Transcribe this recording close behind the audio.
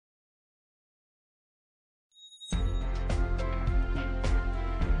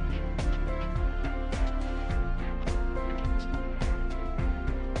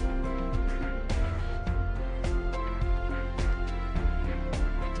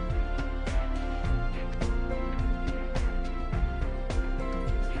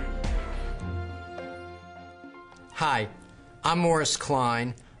Hi, I'm Morris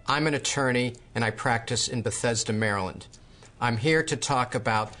Klein. I'm an attorney and I practice in Bethesda, Maryland. I'm here to talk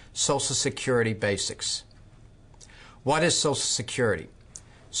about Social Security basics. What is Social Security?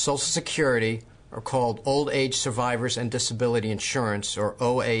 Social Security, or called Old Age Survivors and Disability Insurance, or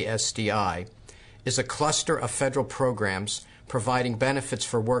OASDI, is a cluster of federal programs providing benefits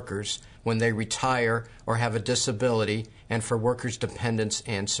for workers when they retire or have a disability and for workers' dependents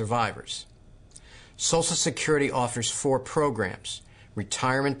and survivors. Social Security offers 4 programs: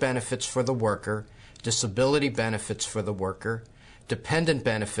 retirement benefits for the worker, disability benefits for the worker, dependent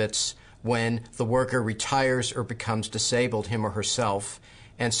benefits when the worker retires or becomes disabled him or herself,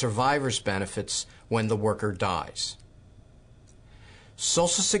 and survivor's benefits when the worker dies.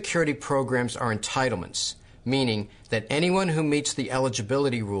 Social Security programs are entitlements, meaning that anyone who meets the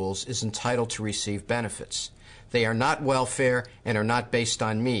eligibility rules is entitled to receive benefits. They are not welfare and are not based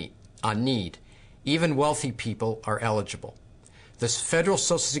on need. Even wealthy people are eligible. The Federal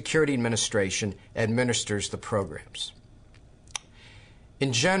Social Security Administration administers the programs.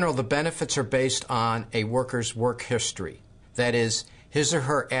 In general, the benefits are based on a worker's work history, that is, his or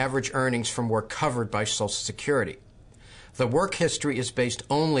her average earnings from work covered by Social Security. The work history is based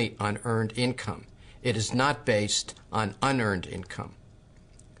only on earned income. It is not based on unearned income.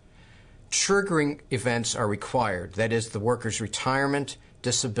 Triggering events are required, that is, the worker's retirement,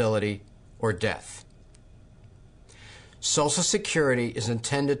 disability, or death. Social Security is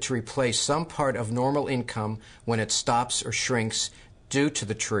intended to replace some part of normal income when it stops or shrinks due to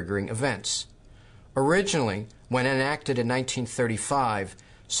the triggering events. Originally, when enacted in 1935,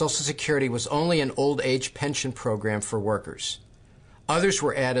 Social Security was only an old age pension program for workers. Others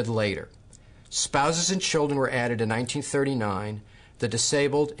were added later. Spouses and children were added in 1939, the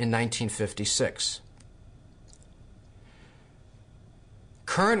disabled in 1956.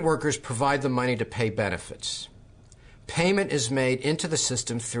 Current workers provide the money to pay benefits. Payment is made into the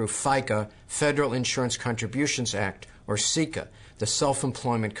system through FICA, Federal Insurance Contributions Act, or SECA, the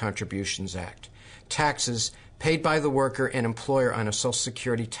Self-Employment Contributions Act. Taxes paid by the worker and employer on a Social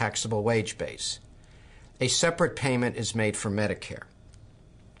Security taxable wage base. A separate payment is made for Medicare.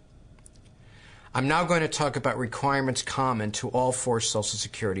 I'm now going to talk about requirements common to all 4 Social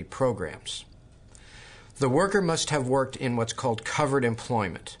Security programs. The worker must have worked in what's called covered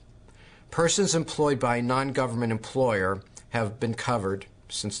employment. Persons employed by a non-government employer have been covered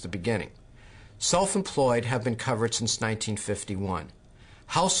since the beginning. Self-employed have been covered since 1951.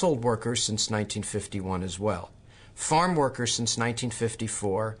 Household workers since 1951 as well. Farm workers since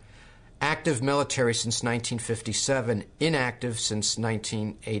 1954. Active military since 1957. Inactive since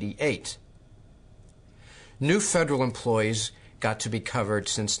 1988. New federal employees got to be covered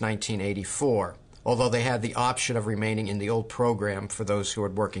since 1984, although they had the option of remaining in the old program for those who were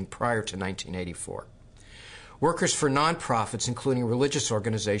working prior to 1984. Workers for nonprofits, including religious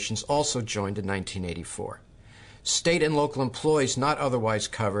organizations, also joined in 1984. State and local employees not otherwise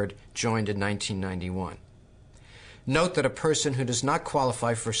covered joined in 1991. Note that a person who does not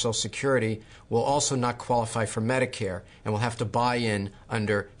qualify for Social Security will also not qualify for Medicare and will have to buy in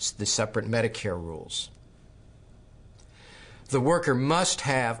under the separate Medicare rules. The worker must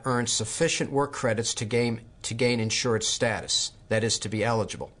have earned sufficient work credits to gain insured status, that is, to be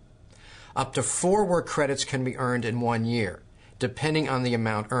eligible. Up to 4 work credits can be earned in 1 year, depending on the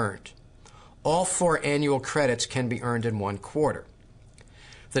amount earned. All 4 annual credits can be earned in 1 quarter.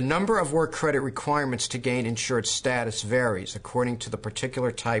 The number of work credit requirements to gain insured status varies according to the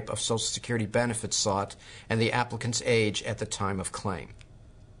particular type of Social Security benefits sought and the applicant's age at the time of claim.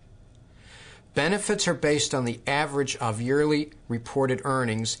 Benefits are based on the average of yearly reported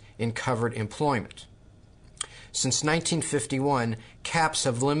earnings in covered employment. Since 1951, caps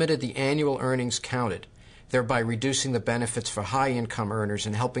have limited the annual earnings counted, thereby reducing the benefits for high-income earners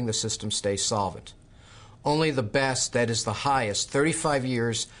and helping the system stay solvent. Only the best, that is the highest, 35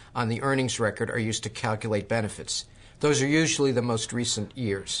 years on the earnings record are used to calculate benefits. Those are usually the most recent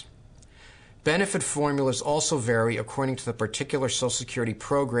years. Benefit formulas also vary according to the particular Social Security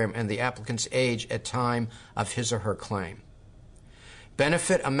program and the applicant's age at time of his or her claim.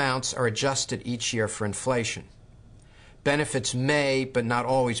 Benefit amounts are adjusted each year for inflation. Benefits may, but not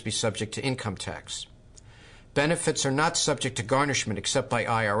always, be subject to income tax. Benefits are not subject to garnishment except by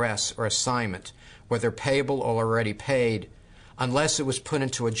IRS or assignment, whether payable or already paid, unless it was put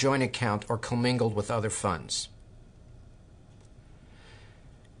into a joint account or commingled with other funds.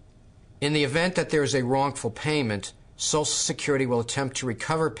 In the event that there is a wrongful payment, Social Security will attempt to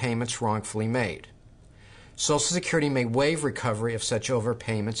recover payments wrongfully made. Social Security may waive recovery of such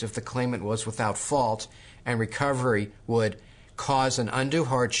overpayments if the claimant was without fault and recovery would cause an undue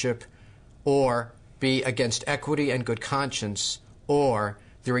hardship or be against equity and good conscience, or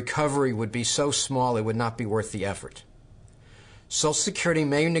the recovery would be so small it would not be worth the effort. Social Security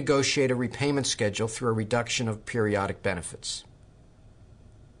may negotiate a repayment schedule through a reduction of periodic benefits.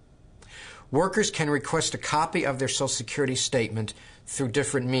 Workers can request a copy of their Social Security statement through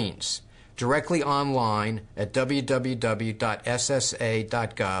different means: directly online at www.ssa.gov,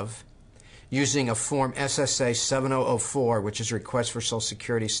 using a Form SSA 7004, which is a request for Social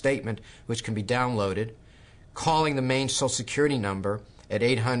Security statement, which can be downloaded, calling the main Social Security number at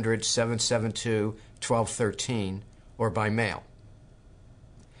 800-772-1213, or by mail.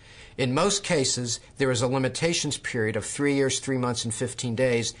 In most cases, there is a limitations period of 3 years, 3 months, and 15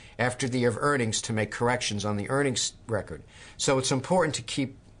 days after the year of earnings to make corrections on the earnings record. So it's important to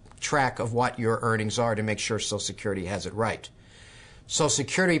keep track of what your earnings are to make sure Social Security has it right. Social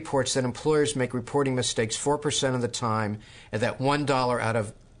Security reports that employers make reporting mistakes 4% of the time, and that $1 out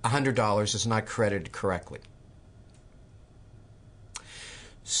of $100 is not credited correctly.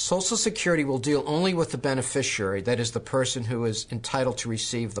 Social Security will deal only with the beneficiary, that is, the person who is entitled to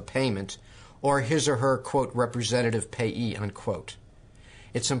receive the payment, or his or her, quote, representative payee, unquote.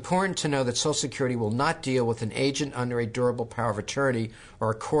 It's important to know that Social Security will not deal with an agent under a durable power of attorney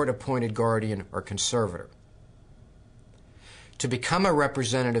or a court-appointed guardian or conservator. To become a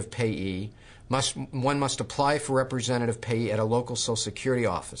representative payee, one must apply for representative payee at a local Social Security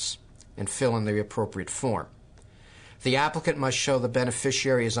office and fill in the appropriate form. The applicant must show the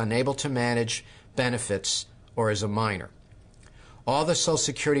beneficiary is unable to manage benefits or is a minor. All the Social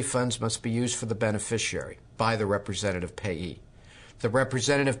Security funds must be used for the beneficiary by the representative payee. The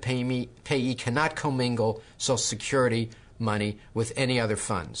representative payee cannot commingle Social Security money with any other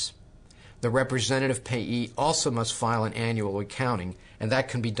funds. The representative payee also must file an annual accounting, and that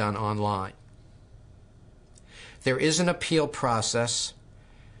can be done online. There is an appeal process.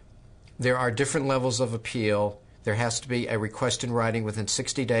 There are different levels of appeal. There has to be a request in writing within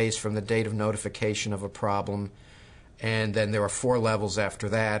 60 days from the date of notification of a problem, and then there are 4 levels after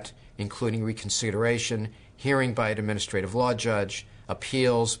that, including reconsideration, hearing by an administrative law judge,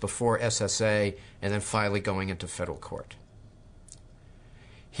 appeals before SSA, and then finally going into federal court.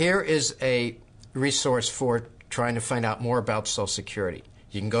 Here is a resource for trying to find out more about Social Security.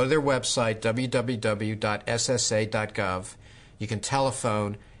 You can go to their website, www.ssa.gov. You can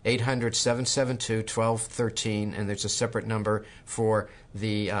telephone 800-772-1213, and there's a separate number for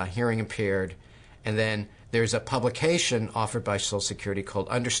the hearing impaired. And then there's a publication offered by Social Security called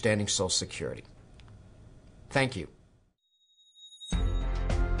Understanding Social Security. Thank you.